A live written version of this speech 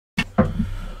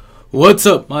What's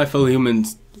up, my fellow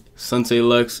humans? Sensei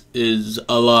Lex is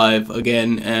alive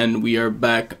again, and we are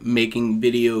back making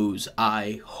videos.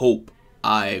 I hope.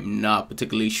 I'm not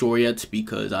particularly sure yet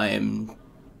because I am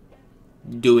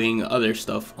doing other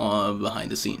stuff on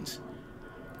behind the scenes.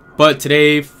 But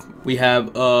today we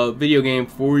have a video game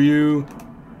for you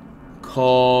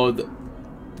called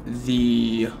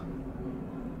The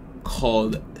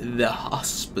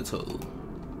Hospital.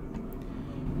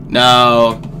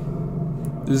 Now,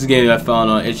 this is a game I found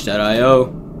on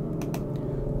itch.io.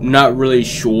 Not really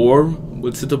sure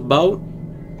what's it about,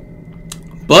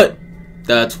 but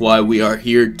that's why we are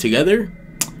here together.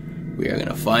 We are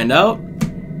gonna find out.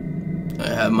 I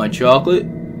have my chocolate.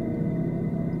 And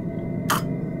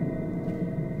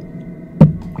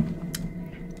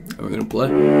we're gonna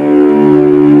play.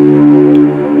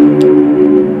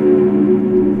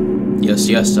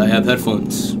 Yes, I have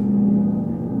headphones.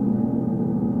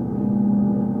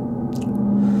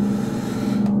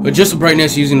 Adjust the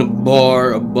brightness using the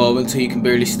bar above until you can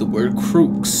barely see the word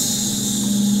crooks.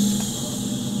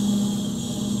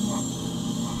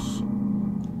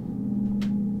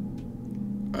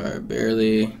 Alright,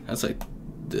 barely. That's like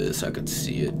this. I could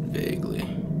see it vaguely.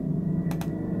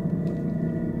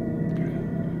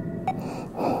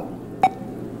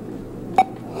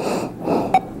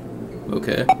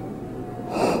 Okay.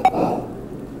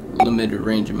 Limited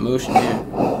range of motion here.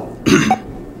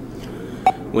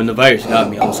 When the virus got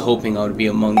me, I was hoping I would be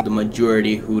among the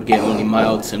majority who would get only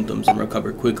mild symptoms and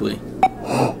recover quickly.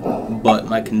 But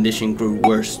my condition grew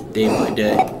worse day by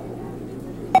day.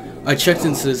 I checked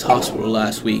into this hospital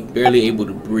last week, barely able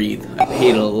to breathe. I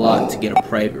paid a lot to get a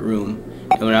private room,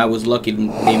 and when I was lucky,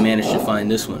 they managed to find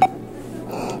this one.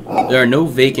 There are no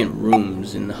vacant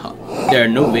rooms in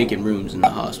the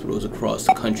hospitals across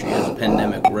the country as the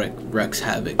pandemic wreaks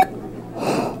havoc.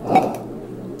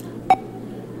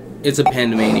 It's a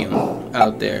pandemonium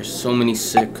out there. So many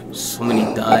sick, so many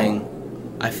dying.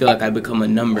 I feel like I become a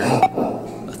number.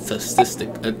 A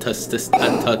statistic.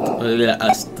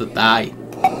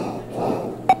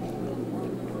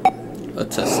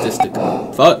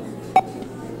 Fuck.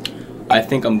 I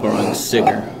think I'm growing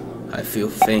sicker. I feel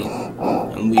faint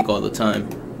and weak all the time.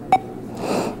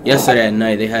 Yesterday at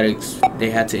night, they had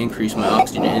to increase my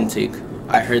oxygen intake.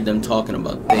 I heard them talking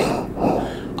about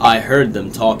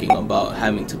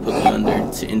having to put me under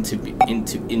to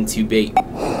intubate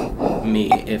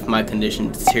me if my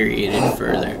condition deteriorated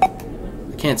further. I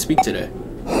can't speak today.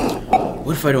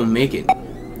 What if I don't make it?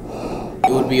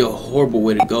 It would be a horrible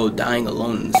way to go, dying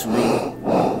alone in this room.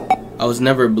 I was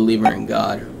never a believer in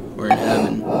God, or in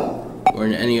heaven, or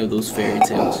in any of those fairy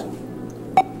tales.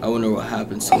 I wonder what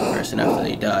happens to a person after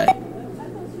they die.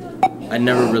 I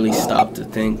never really stopped to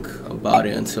think about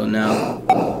it until now.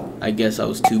 I guess I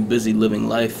was too busy living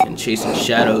life and chasing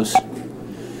shadows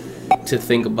to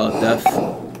think about death.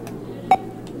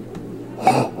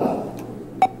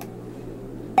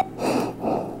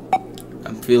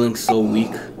 I'm feeling so weak.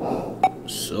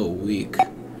 So weak.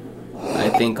 I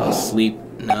think I'll sleep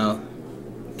now.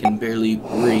 Can barely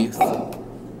breathe.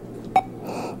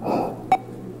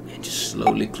 And just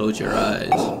slowly close your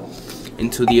eyes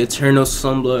into the eternal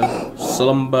slumber.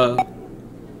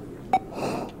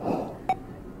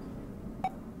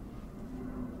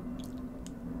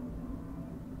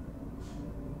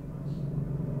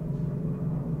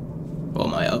 Oh,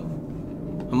 am I up?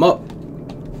 I'm up.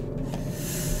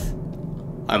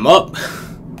 I'm up.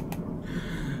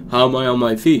 How am I on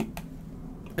my feet?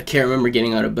 I can't remember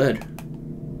getting out of bed.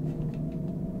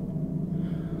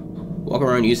 Walk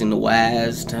around using the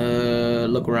WAS to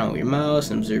look around with your mouse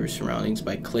and observe your surroundings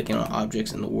by clicking on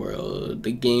objects in the world.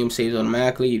 The game saves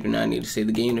automatically. You do not need to save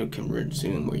the game or can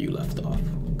resume where you left off.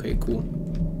 Okay, cool.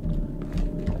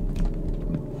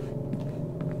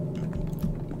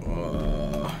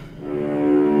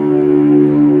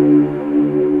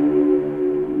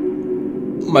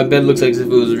 My bed looks like as if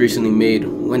it was recently made.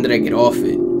 When did I get off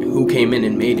it? Who came in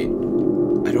and made it?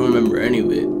 I don't remember any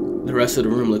of it. The rest of the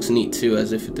room looks neat too,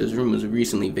 as if this room was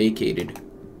recently vacated.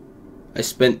 I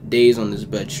spent days on this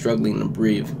bed struggling to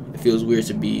breathe. It feels weird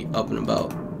to be up and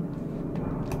about.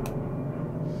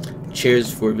 Chairs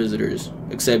for visitors.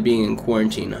 Except being in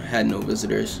quarantine, I had no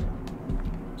visitors.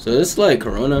 So it's like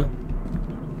Corona.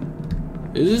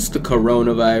 Is this the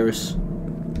coronavirus?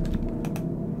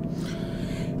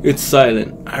 It's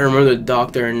silent. I remember the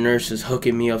doctor and nurses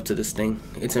hooking me up to this thing.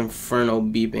 It's infernal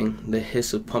beeping, the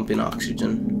hiss of pumping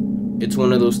oxygen. It's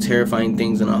one of those terrifying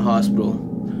things in a hospital.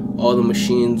 All the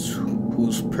machines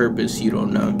whose purpose you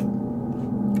don't know.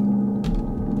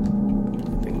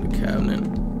 I think the cabinet.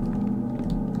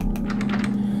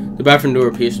 The bathroom door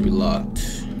appears to be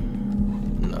locked.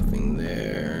 Nothing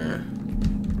there.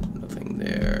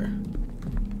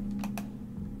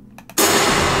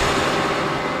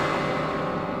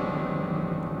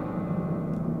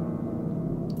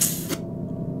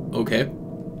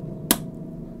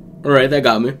 Alright, that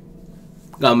got me.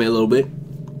 Got me a little bit.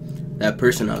 That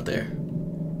person out there.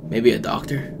 Maybe a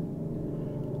doctor?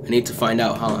 I need to find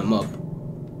out how I'm up.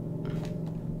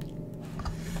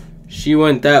 She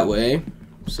went that way,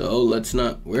 so let's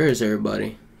not... Where is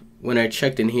everybody? When I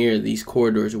checked in here, these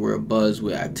corridors were abuzz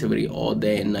with activity all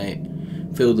day and night,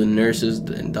 filled with nurses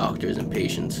and doctors and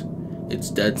patients. It's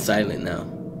dead silent now.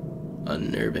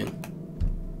 Unnerving.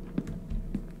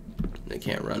 They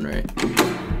can't run, right?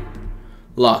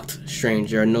 Locked.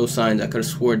 Strange. There are no signs. I could have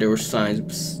swore there were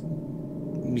signs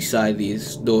beside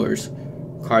these doors.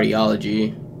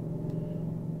 Cardiology.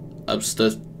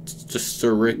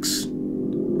 Obstetrics.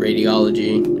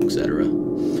 Radiology. Etc.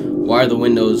 Why are the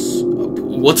windows...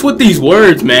 What's with these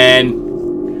words, man?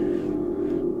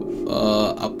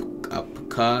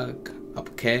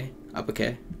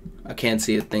 Apake? I can't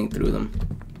see a thing through them.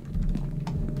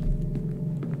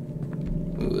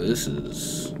 Ooh, this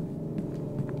is...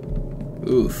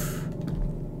 Oof.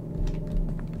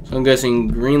 So I'm guessing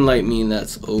green light mean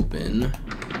that's open,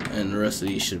 and the rest of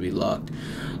these should be locked.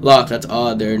 Locked, that's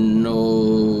odd. There are no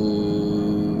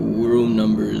room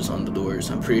numbers on the doors.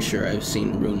 I'm pretty sure I've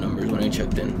seen room numbers when I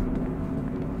checked in.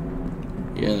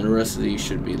 Yeah, and the rest of these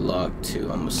should be locked too,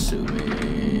 I'm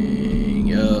assuming.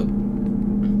 Yup.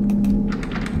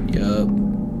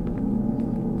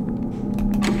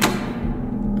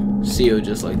 CO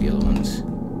just like the other ones.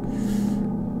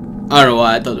 I don't know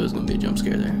why I thought there was gonna be a jump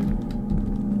scare there.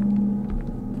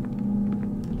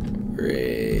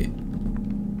 Great.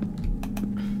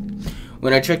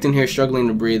 When I checked in here struggling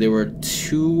to breathe, there were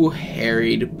two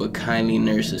harried but kindly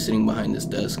nurses sitting behind this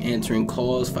desk, answering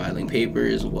calls, filing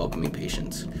papers, welcoming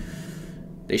patients.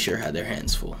 They sure had their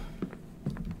hands full.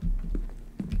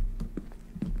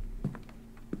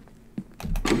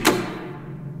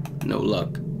 No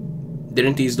luck.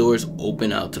 Didn't these doors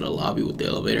open out to the lobby with the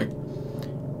elevator?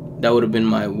 That would have been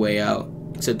my way out.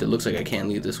 Except it looks like I can't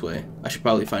leave this way. I should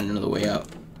probably find another way out.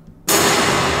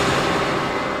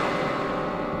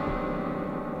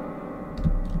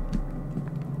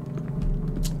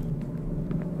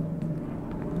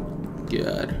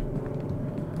 God.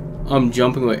 I'm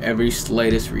jumping with every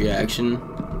slightest reaction,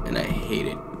 and I hate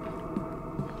it.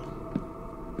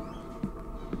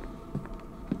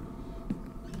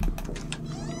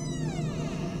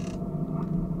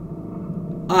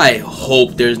 I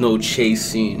hope there's no chase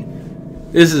scene.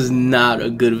 This is not a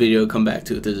good video to come back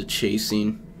to if there's a chase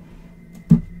scene.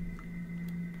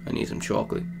 I need some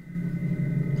chocolate.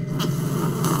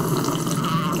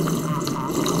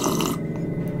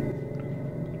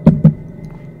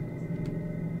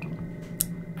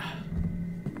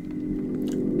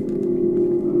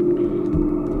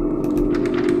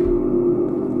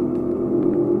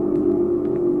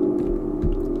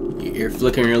 You're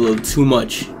flickering a little too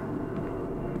much.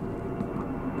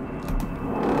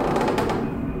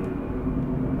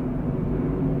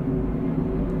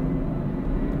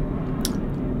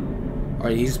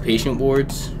 Are these patient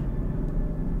wards?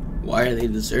 Why are they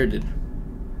deserted?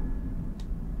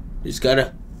 Just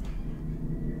gotta...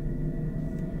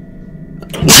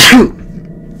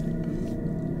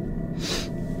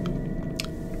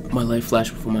 My life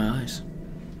flashed before my eyes.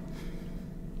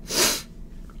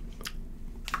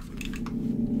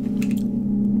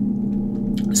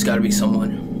 There's gotta be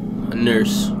someone, a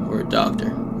nurse or a doctor,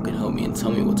 who can help me and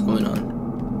tell me what's going on.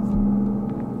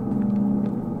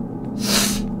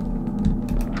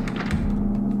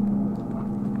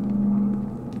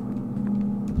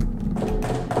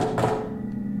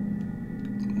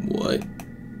 What?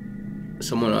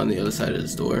 Someone on the other side of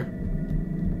this door.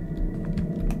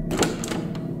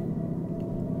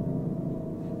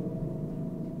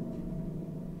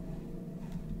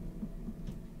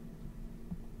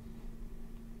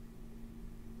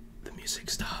 The music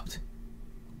stopped.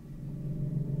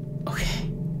 Okay.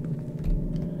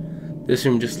 This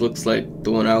room just looks like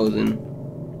the one I was in,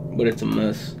 but it's a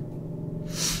mess.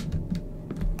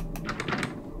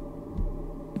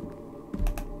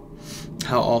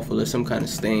 How awful, there's some kind of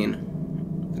stain.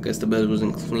 I guess the bed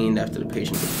wasn't cleaned after the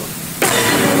patient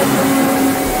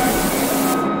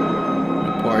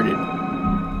departed.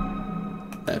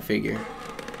 That figure.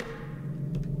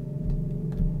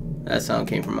 That sound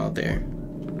came from out there.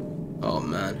 Oh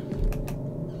man.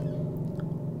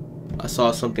 I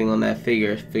saw something on that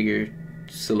figure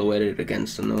silhouetted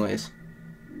against the noise.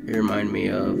 It reminded me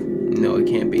of... No, it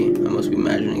can't be. I must be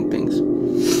imagining things.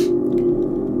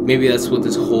 Maybe that's what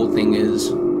this whole thing is.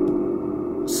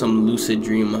 Some lucid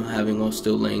dream I'm having while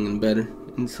still laying in bed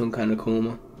in some kind of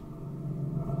coma.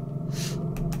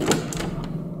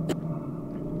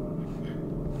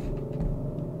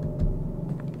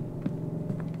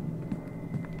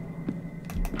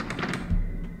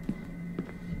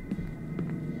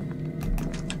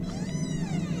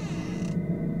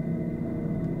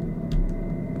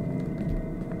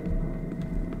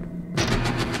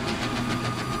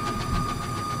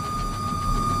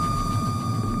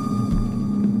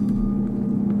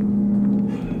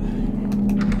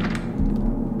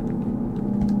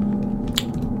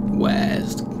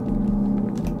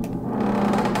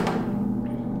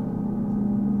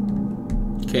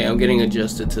 getting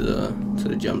adjusted to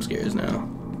the jump scares now.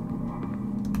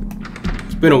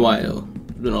 It's been a while.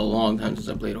 It's been a long time since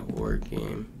I played a horror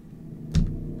game.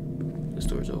 This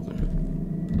door's open.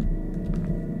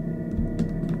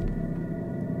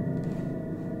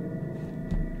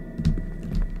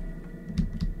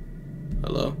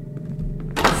 Hello?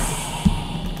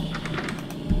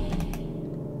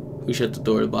 We shut the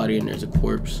door to the body and there's a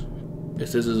corpse.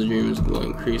 If this is a dream, it's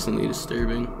going increasingly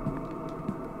disturbing.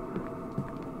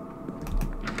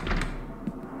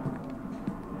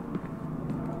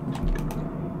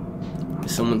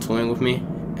 Is someone toying with me?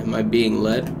 Am I being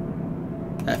led?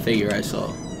 That figure I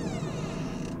saw.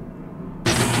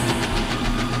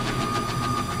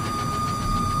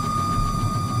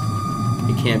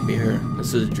 It can't be her.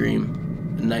 This is a dream.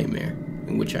 A nightmare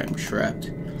in which I am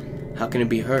trapped. How can it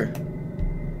be her?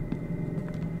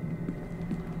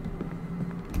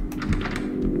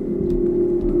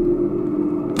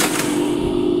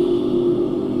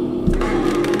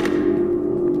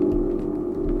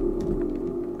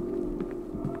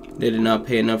 They did not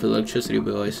pay enough electricity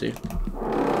bill, I see.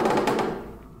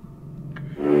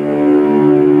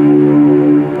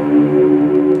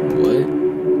 What?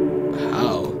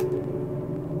 How?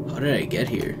 How did I get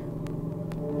here?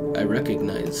 I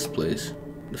recognize this place.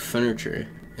 The furniture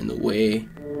and the way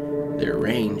they're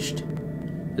arranged.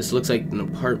 This looks like an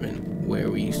apartment where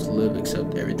we used to live,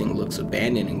 except everything looks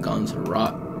abandoned and gone to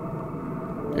rot.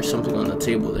 There's something on the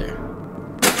table there.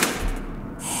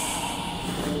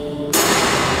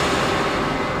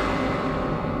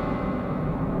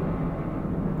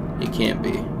 It can't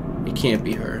be. It can't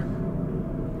be her.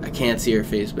 I can't see her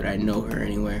face, but I know her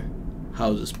anywhere.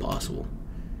 How is this possible?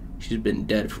 She's been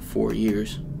dead for 4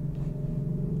 years.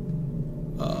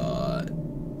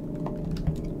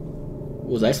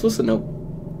 Was I supposed to know?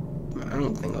 I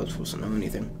don't think I was supposed to know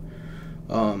anything.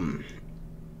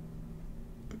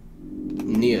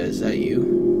 Nia, is that you?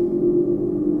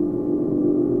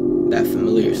 That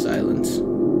familiar silence.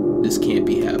 This can't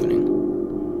be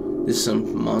happening. This is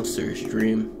some monster's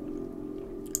dream.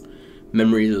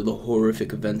 Memories of the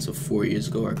horrific events of 4 years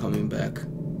ago are coming back.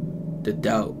 The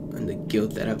doubt and the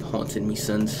guilt that have haunted me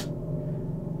since.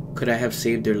 Could I have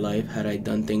saved her life had I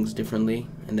done things differently,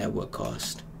 and at what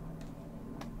cost?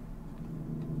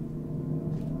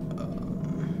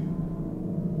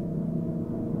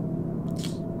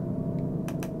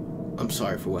 I'm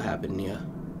sorry for what happened, Nia.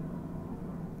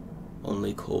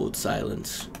 Only cold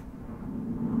silence.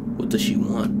 What does she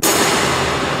want?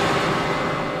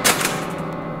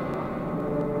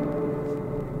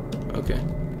 Okay,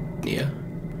 Nia.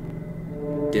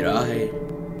 Did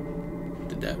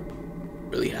that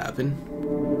really happen?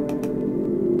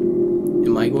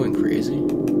 Am I going crazy?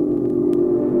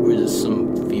 Or is this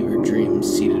some fevered dream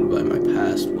seated by my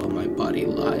past while my body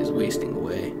lies wasting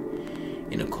away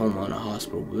in a coma on a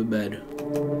hospital bed?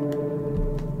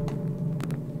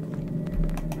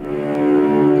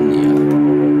 Nia.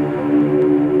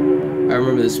 I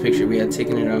remember this picture. We had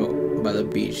taken it out by the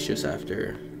beach just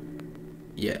after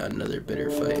yet another bitter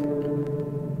fight.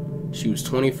 She was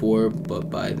 24, but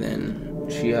by then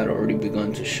she had already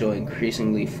begun to show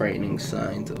increasingly frightening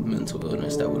signs of mental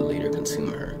illness that would later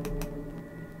consume her.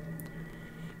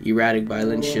 Erratic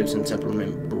violent shifts in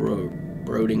temperament,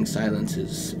 brooding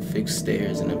silences, fixed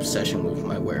stares, and obsession with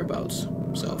my whereabouts,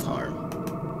 self-harm.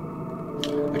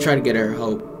 I tried to get her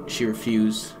help. She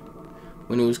refused.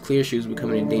 When it was clear she was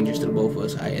becoming dangerous to the both of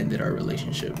us, I ended our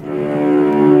relationship.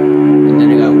 And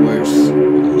then it got worse, a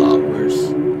lot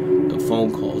worse. The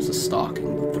phone calls, the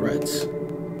stalking, the threats.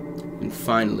 And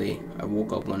finally, I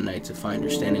woke up one night to find her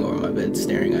standing over my bed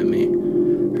staring at me.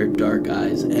 Her dark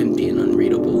eyes empty and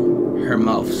unreadable, her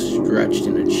mouth stretched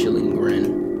in a chilling grin.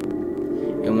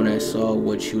 And when I saw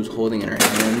what she was holding in her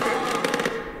hand,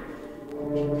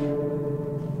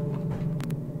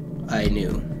 I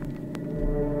knew.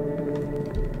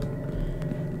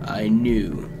 I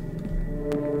knew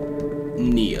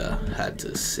Nia had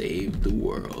to save the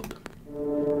world.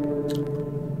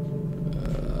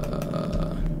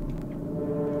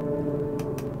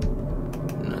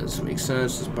 None of this makes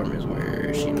sense. This apartment is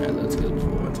where she and I lived together before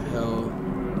we went to hell.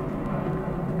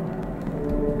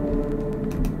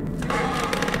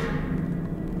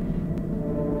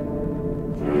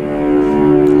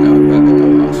 Now we're back at the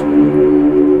hospital.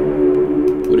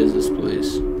 What is this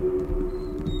place?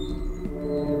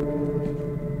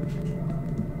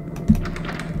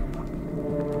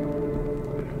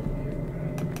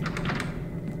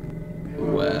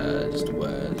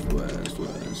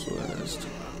 West.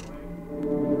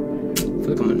 I feel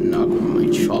like I'm gonna knock over my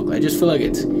chocolate. I just feel like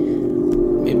it's,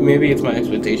 maybe it's my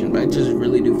expectation, but I just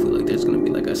really do feel like there's gonna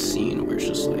be like a scene where it's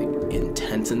just like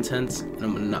intense It's intense, and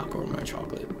I'm gonna knock over my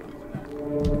chocolate.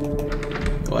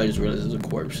 Oh, I just realized there's a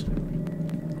corpse.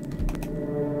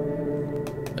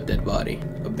 A dead body.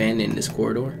 Abandoned in this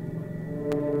corridor.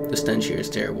 The stench here is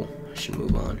terrible. I should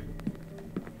move on.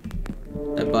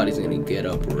 That body's gonna get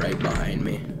up right behind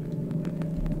me.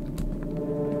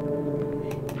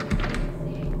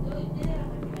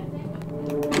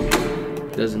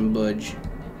 Doesn't budge.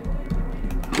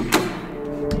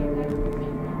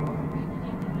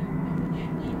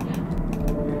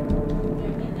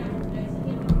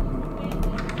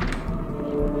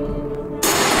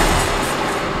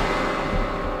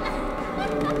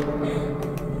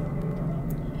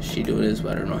 She doing this,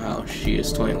 but I don't know how. She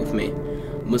is toying with me.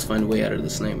 I must find a way out of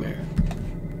this nightmare.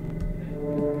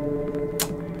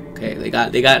 Okay, they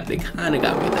kind of got me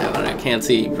at that one. I can't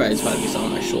see. You probably saw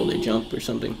my shoulder jump or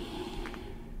something.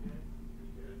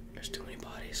 There's too many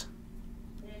bodies,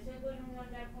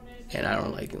 and I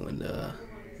don't like it when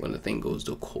the thing goes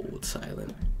to cold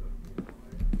silent.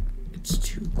 It's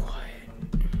too quiet.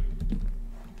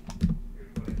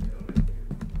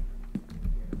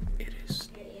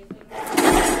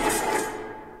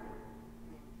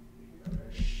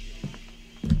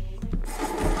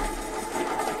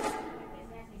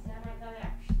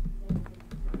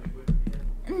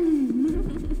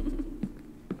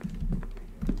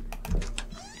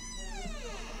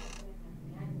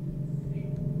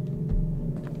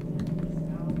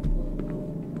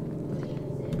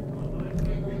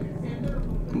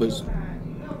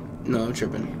 No, I'm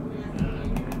tripping.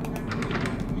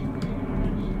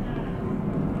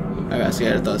 I gotta see.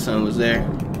 I thought someone was there.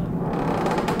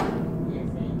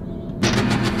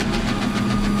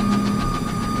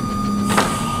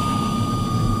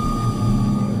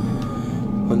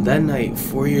 On that night,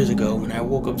 4 years ago, when I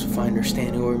woke up to find her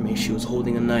standing over me, she was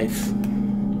holding a knife.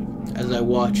 As I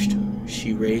watched,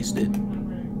 she raised it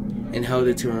and held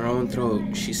it to her own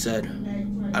throat. She said,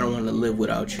 "I don't want to live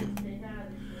without you."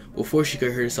 Before she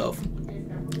could hurt herself,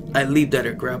 I leaped at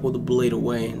her, grappled the blade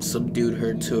away, and subdued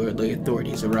her till the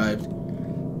authorities arrived.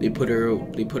 They put her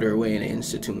away in an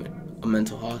institute, a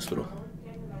mental hospital.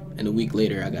 And a week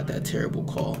later, I got that terrible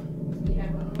call.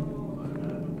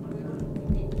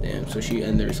 Damn, so she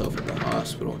ended herself at the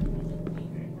hospital.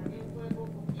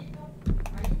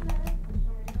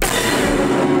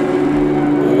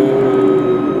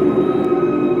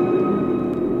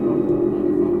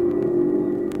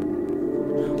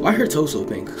 Why her toe so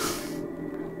pink?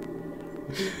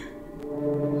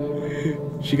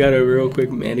 She got a real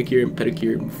quick manicure and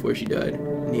pedicure before she died.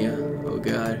 Nia, oh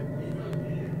god.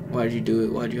 Why'd you do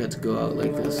it? Why'd you have to go out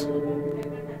like this?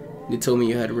 You told me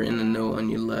you had written a note on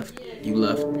your left. You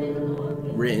left.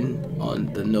 Written on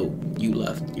the note you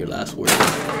left. Your last word.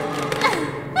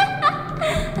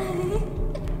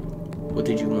 What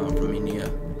did you want from me, Nia?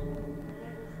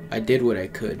 I did what I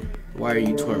could. Why are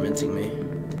you tormenting me?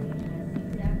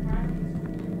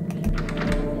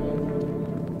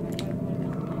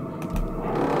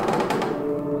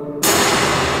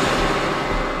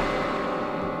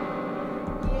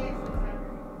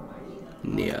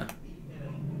 Nia,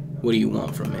 what do you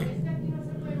want from me?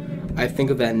 I think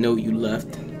of that note you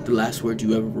left, the last word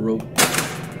you ever wrote.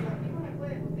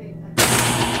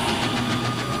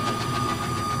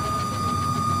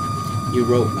 You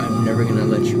wrote, "I'm never gonna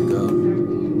let you go.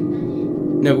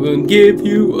 Never gonna give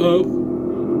you up."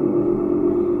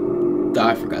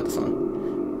 I forgot the song.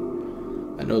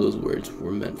 I know those words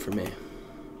were meant for me.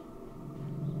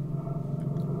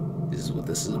 This is what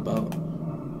this is about.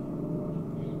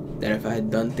 That if I had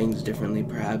done things differently,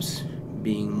 perhaps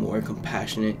being more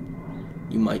compassionate,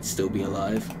 you might still be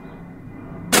alive.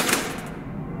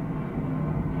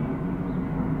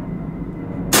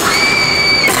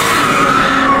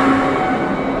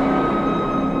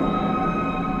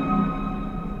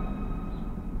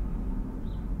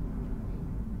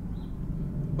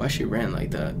 Why she ran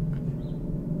like that?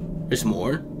 There's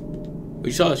more? We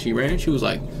saw she ran, she was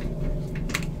like...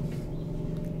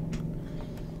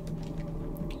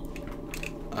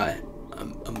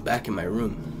 I'm back in my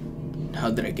room. How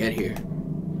did I get here?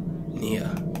 Nia.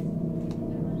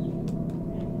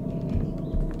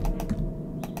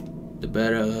 The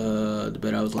bed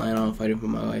I was lying on fighting for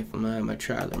my life. I'm not my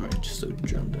child. I'm just so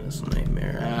jumped in this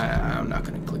nightmare. I'm not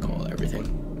gonna click all everything.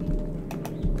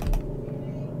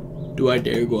 Do I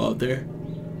dare go out there?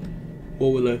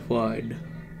 What will I find?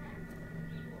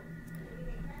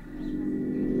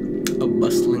 A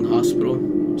bustling hospital.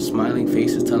 Smiling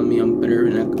faces telling me I'm better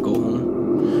and I could go home.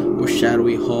 Or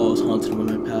shadowy halls haunted by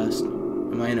my past.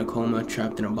 Am I in a coma,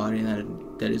 trapped in a body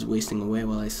that is wasting away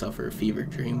while I suffer a fever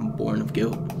dream born of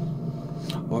guilt?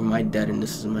 Or am I dead and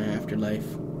this is my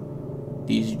afterlife?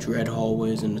 these dread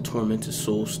hallways and the tormented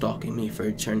soul stalking me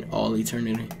for all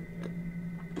eternity.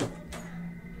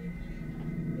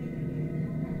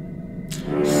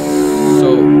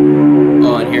 So,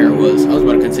 oh, and here it was. I was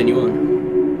about to continue on.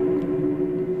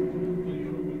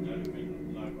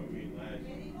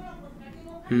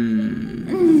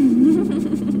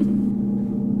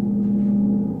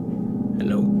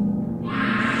 Hello?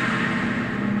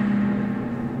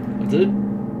 What's it?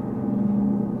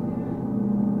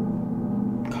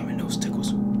 God, my nose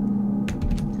tickles.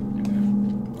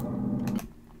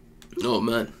 Oh,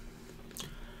 man.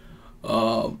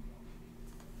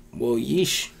 Well,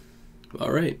 yeesh.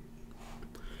 Alright.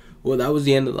 Well, that was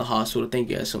the end of the hospital. Thank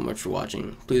you guys so much for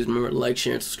watching. Please remember to like,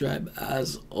 share, and subscribe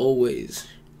as always.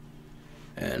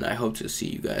 And I hope to see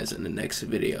you guys in the next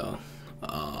video.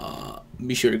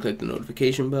 Be sure to click the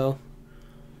notification bell,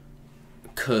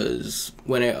 because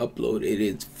when I upload, it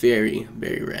is very,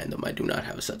 very random. I do not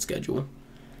have a set schedule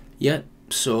yet,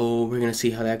 so we're going to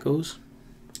see how that goes.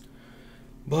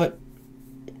 But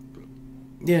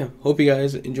yeah, hope you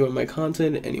guys enjoy my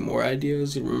content. Any more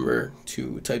ideas, remember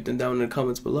to type them down in the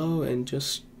comments below, and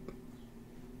just,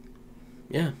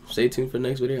 yeah, stay tuned for the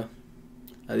next video.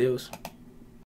 Adios.